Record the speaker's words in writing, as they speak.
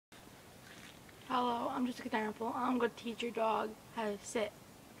Hello, I'm just an example. I'm going to teach your dog how to sit.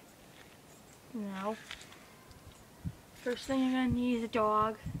 Now, first thing you're going to need is a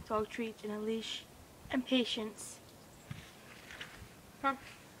dog treats, and a leash, and patience. Huh?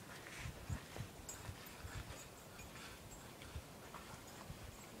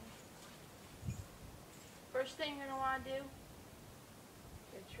 First thing you're going to want to do,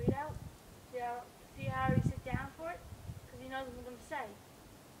 get a treat out. See how he sits down for it? Because he knows what I'm going to say.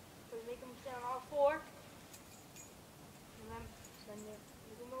 So we make him sit on all four. And then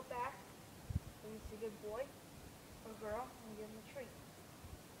you can go back. And he's a good boy or girl, and give him a treat.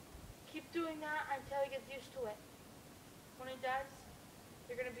 Keep doing that until he gets used to it. When he does,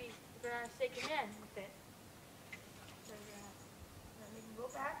 you're gonna say command with it. So you're gonna make him go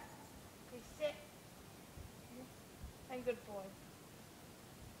back. Please sit. And good boy.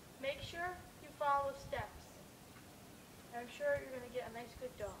 Make sure you follow steps. I'm sure you're gonna get a nice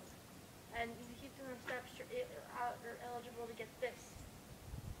good dog. And if you keep doing steps, you're eligible to get this.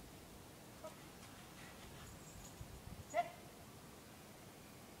 Sit.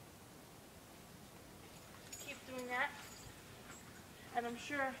 Keep doing that. And I'm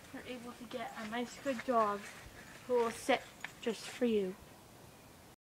sure you're able to get a nice good dog who will sit just for you.